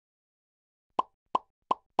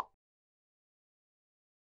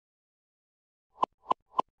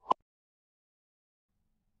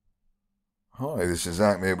Hi, this is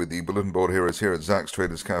Zak Mir with the Bulletin Board Heroes here at Zak's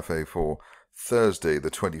Traders Cafe for Thursday,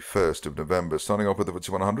 the 21st of November. Starting off with the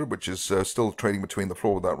FTSE 100, which is still trading between the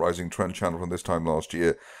floor of that rising trend channel from this time last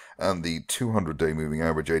year and the 200-day moving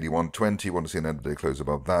average 81.20. Want to see an end-of-day close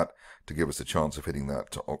above that to give us a chance of hitting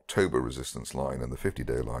that October resistance line and the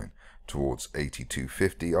 50-day line towards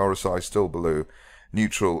 82.50. RSI still below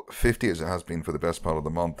neutral 50 as it has been for the best part of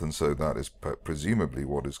the month, and so that is presumably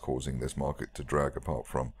what is causing this market to drag, apart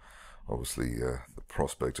from obviously the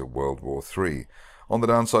prospect of World War III. On the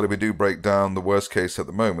downside, if we do break down, the worst case at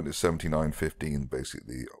the moment is 79.15,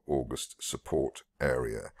 basically the August support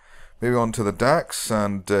area. Moving on to the DAX,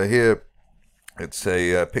 and here it's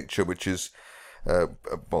a picture which is,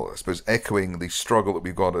 well, I suppose echoing the struggle that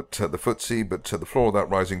we've got at the FTSE, but to the floor of that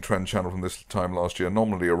rising trend channel from this time last year,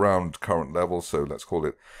 nominally around current levels, so let's call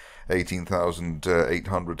it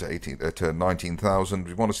 18,800 to 19,000.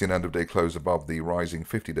 We want to see an end-of-day close above the rising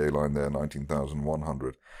 50-day line there,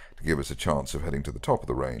 19,100, to give us a chance of heading to the top of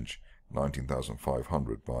the range,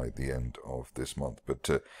 19,500 by the end of this month.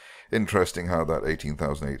 But interesting how that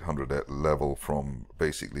 18,800 level from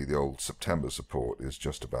basically the old September support is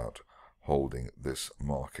just about holding this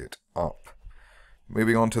market up.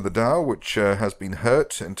 Moving on to the Dow, which has been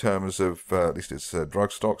hurt in terms of at least its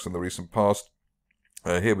drug stocks in the recent past.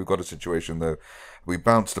 Here we've got a situation, though. We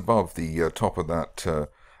bounced above the top of that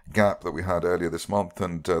gap that we had earlier this month,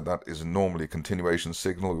 and that is normally a continuation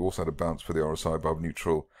signal. We also had a bounce for the RSI above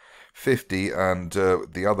neutral 50, and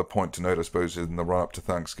the other point to note, I suppose, in the run-up to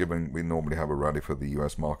Thanksgiving, we normally have a rally for the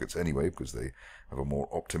US markets anyway, because they have a more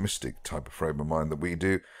optimistic type of frame of mind than we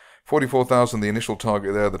do. 44,000, the initial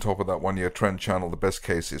target there, the top of that one-year trend channel. The best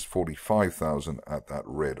case is 45,000 at that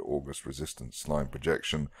red August resistance line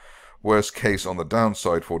projection. Worst case on the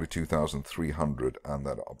downside, 42,300 and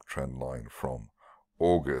that uptrend line from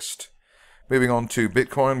August. Moving on to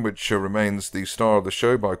Bitcoin, which remains the star of the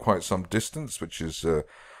show by quite some distance, which is a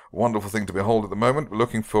wonderful thing to behold at the moment. We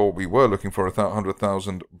were looking for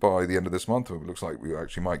 100,000 by the end of this month. It looks like we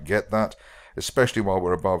actually might get that, especially while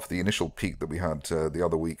we're above the initial peak that we had the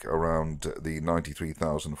other week around the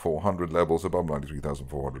 93,400 levels, above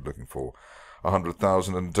 93,400, looking for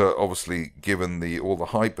 100,000, and obviously given all the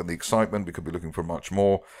hype and the excitement, we could be looking for much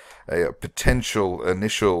more. A potential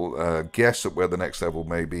initial guess at where the next level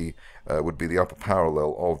may be would be the upper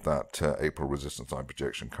parallel of that April resistance line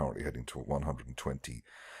projection, currently heading to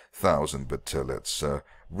 120,000, but let's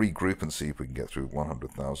regroup and see if we can get through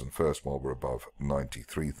 100,000 first while we're above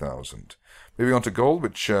 93,000. Moving on to gold,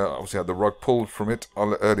 which obviously had the rug pulled from it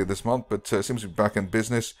earlier this month, but seems to be back in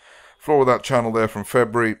business. Floor of that channel there from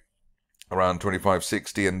February, around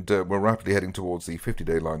 25.60, and we're rapidly heading towards the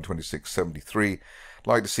 50-day line, 26.73.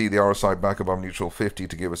 Like to see the RSI back above neutral 50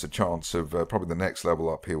 to give us a chance of probably the next level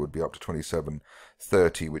up here would be up to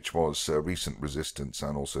 27.30, which was recent resistance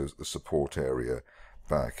and also the support area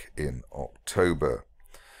back in October.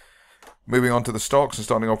 Moving on to the stocks and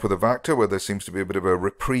starting off with Avacta, where there seems to be a bit of a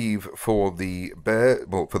reprieve for the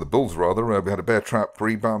for the bulls rather. We had a bear trap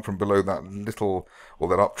rebound from below that that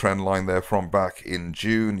uptrend line there from back in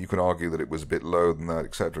June. You can argue that it was a bit lower than that,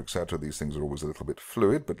 etc., etc. These things are always a little bit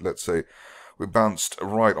fluid, but let's say we bounced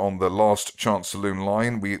right on the last chance saloon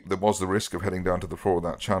line. There was the risk of heading down to the floor of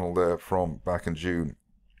that channel there from back in June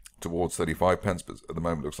towards 35 pence, but at the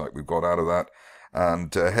moment it looks like we've got out of that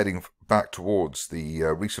and heading back towards the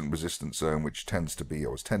recent resistance zone, which tended to be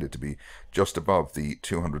just above the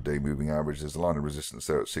 200-day moving average. There's a line of resistance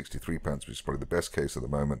there at 63 pence, which is probably the best case at the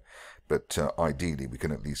moment, but ideally we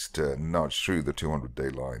can at least nudge through the 200-day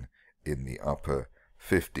line in the upper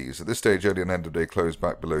 50s. At this stage, early and end of day close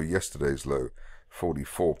back below yesterday's low,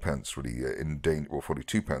 44 pence really or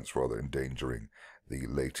 42 pence rather, endangering the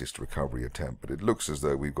latest recovery attempt. But it looks as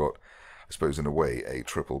though we've got, I suppose in a way, a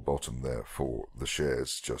triple bottom there for the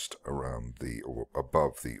shares, just around or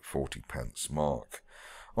above the 40 pence mark.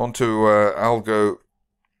 On to Alpha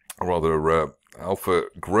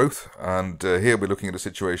Growth, and here we're looking at a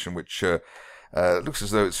situation which looks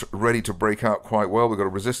as though it's ready to break out quite well. We've got a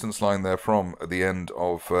resistance line there from the end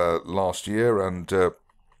of last year, and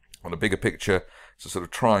on a bigger picture, it's a sort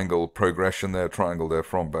of triangle progression there,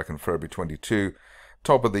 from back in February 22.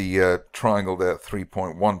 Top of the triangle there,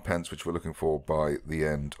 3.1 pence, which we're looking for by the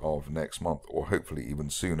end of next month, or hopefully even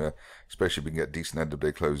sooner, especially if we can get decent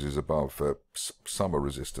end-of-day closes above summer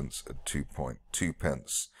resistance at 2.2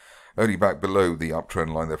 pence. Only back below the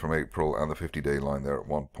uptrend line there from April, and the 50-day line there at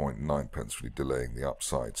 1.9 pence, really delaying the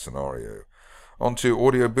upside scenario. On to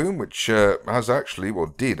Audioboom, which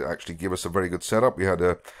did actually give us a very good setup. We had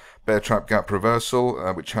a bear trap gap reversal,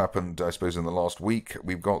 which happened, I suppose, in the last week.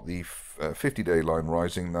 We've got the 50-day line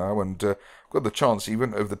rising now, and got the chance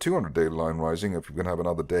even of the 200-day line rising if we can have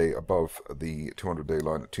another day above the 200-day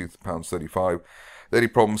line at £2.35. The only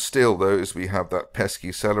problem still, though, is we have that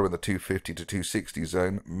pesky seller in the 250 to 260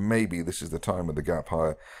 zone. Maybe this is the time with the gap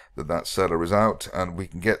higher that seller is out, and we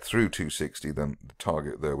can get through 260, then the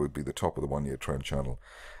target there would be the top of the one-year trend channel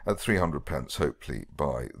at 300 pence, hopefully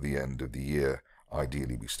by the end of the year.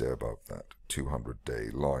 Ideally, we stay above that 200-day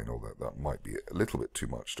line, although that might be a little bit too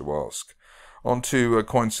much to ask. On to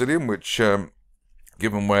Coinsilium, which,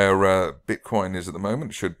 given where Bitcoin is at the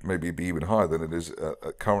moment, should maybe be even higher than it is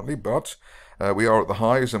currently, but we are at the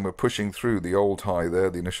highs and we're pushing through the old high there,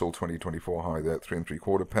 the initial 2024 high there at 3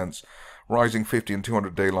 3/4 pence, rising 50 and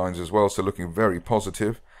 200-day lines as well, so looking very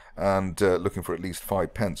positive and looking for at least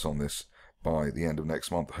 5 pence on this by the end of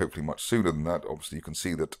next month, hopefully much sooner than that. Obviously, you can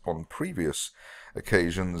see that on previous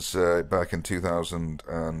occasions back in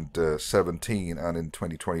 2017 and in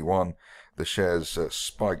 2021, the shares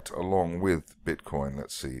spiked along with Bitcoin.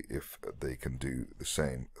 Let's see if they can do the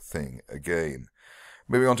same thing again.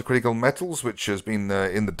 Moving on to critical metals, which has been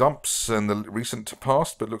in the dumps in the recent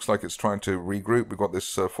past, but looks like it's trying to regroup. We've got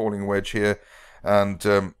this falling wedge here,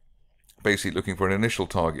 and basically looking for an initial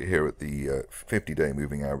target here at the 50-day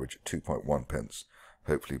moving average at 2.1 pence.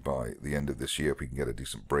 Hopefully by the end of this year, if we can get a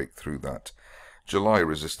decent break through that July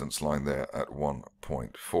resistance line there at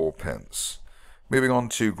 1.4 pence. Moving on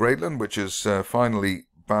to Greatland, which has finally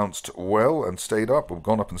bounced well and stayed up, or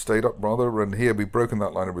gone up and stayed up rather, and here we've broken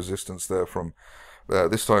that line of resistance there from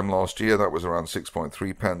this time last year. That was around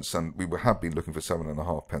 6.3 pence, and we have been looking for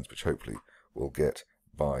 7.5 pence, which hopefully we'll get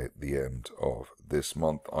by the end of this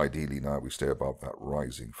month. Ideally now we stay above that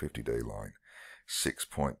rising 50-day line,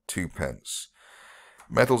 6.2 pence.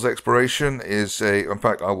 Metals exploration is in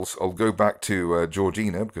fact, I'll go back to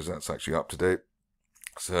Georgina because that's actually up to date.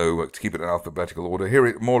 So to keep it in alphabetical order,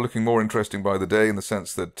 here looking more interesting by the day in the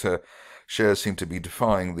sense that shares seem to be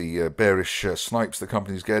defying the bearish snipes the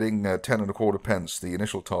company's getting. 10.25 pence, the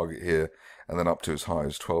initial target here, and then up to as high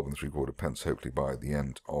as 12.75 pence, hopefully by the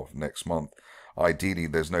end of next month. Ideally,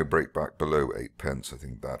 there's no breakback below 8 pence. I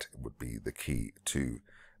think that would be the key to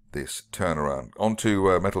this turnaround. On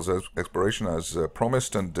to metals exploration as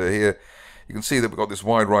promised, and here you can see that we've got this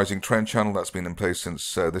wide rising trend channel that's been in place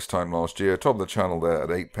since this time last year. Top of the channel there at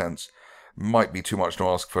 8 pence. Might be too much to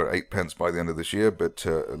ask for 8 pence by the end of this year, but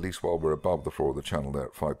at least while we're above the floor of the channel there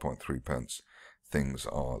at 5.3 pence, things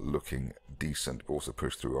are looking decent. We've also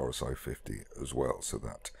pushed through RSI 50 as well, so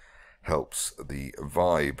that helps the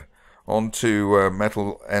vibe. On to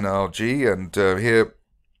Metalnrg, and here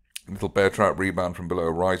a little bear trap rebound from below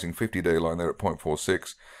a rising 50-day line there at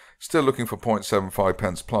 0.46. Still looking for 0.75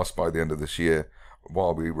 pence plus by the end of this year,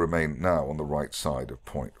 while we remain now on the right side of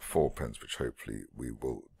 0.4 pence, which hopefully we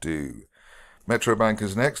will do. Metro Bank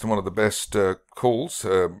is next, and one of the best calls,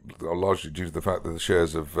 largely due to the fact that the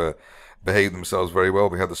shares have behaved themselves very well.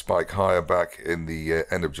 We had the spike higher back in the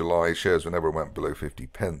end of July. Shares never went below 50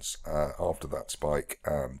 pence after that spike,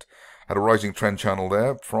 and had a rising trend channel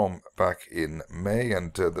there from back in May,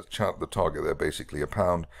 and the target there basically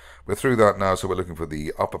 £1. We're through that now, so we're looking for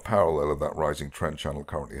the upper parallel of that rising trend channel,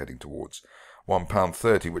 currently heading towards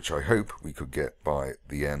 £1.30, which I hope we could get by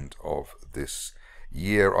the end of this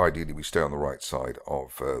year. Ideally, we stay on the right side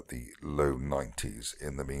of the low 90s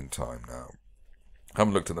in the meantime now. I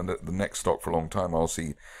haven't looked at the next stock for a long time,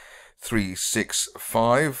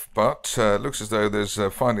 RC365, but looks as though there's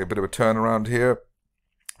finally a bit of a turnaround here,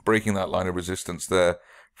 breaking that line of resistance there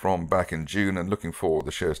from back in June, and looking for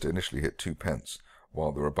the shares to initially hit 2 pence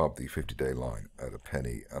while they're above the 50-day line at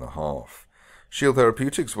 £0.015. Shield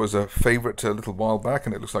Therapeutics was a favourite a little while back,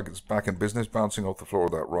 and it looks like it's back in business, bouncing off the floor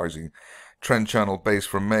of that rising trend channel base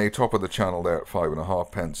from May. Top of the channel there at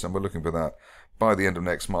 5.5 pence, and we're looking for that by the end of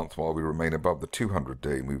next month while we remain above the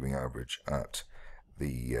 200-day moving average at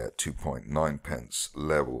the 2.9 pence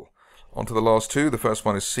level. On to the last two. The first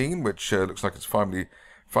one is SEEEN, which looks like it's finally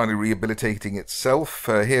rehabilitating itself.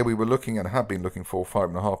 Here we were looking and have been looking for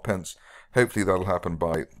 5.5 pence. Hopefully that'll happen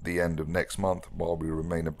by the end of next month while we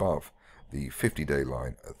remain above the 50-day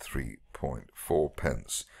line at 3.4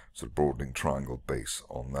 pence. Sort of broadening triangle base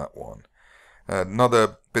on that one.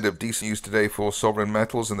 Another bit of decent news today for sovereign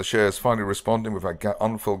metals, and the shares finally responding. We've had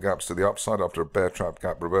unfilled gaps to the upside after a bear trap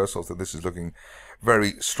gap reversal, so this is looking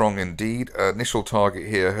very strong indeed. Initial target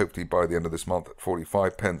here, hopefully by the end of this month at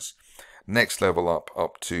 45 pence. Next level up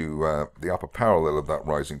to the upper parallel of that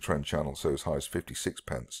rising trend channel, so as high as 56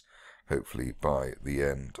 pence, hopefully by the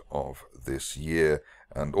end of this year.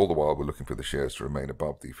 And all the while we're looking for the shares to remain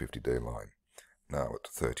above the 50-day line now at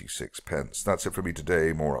 36 pence. That's it for me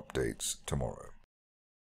today. More updates tomorrow.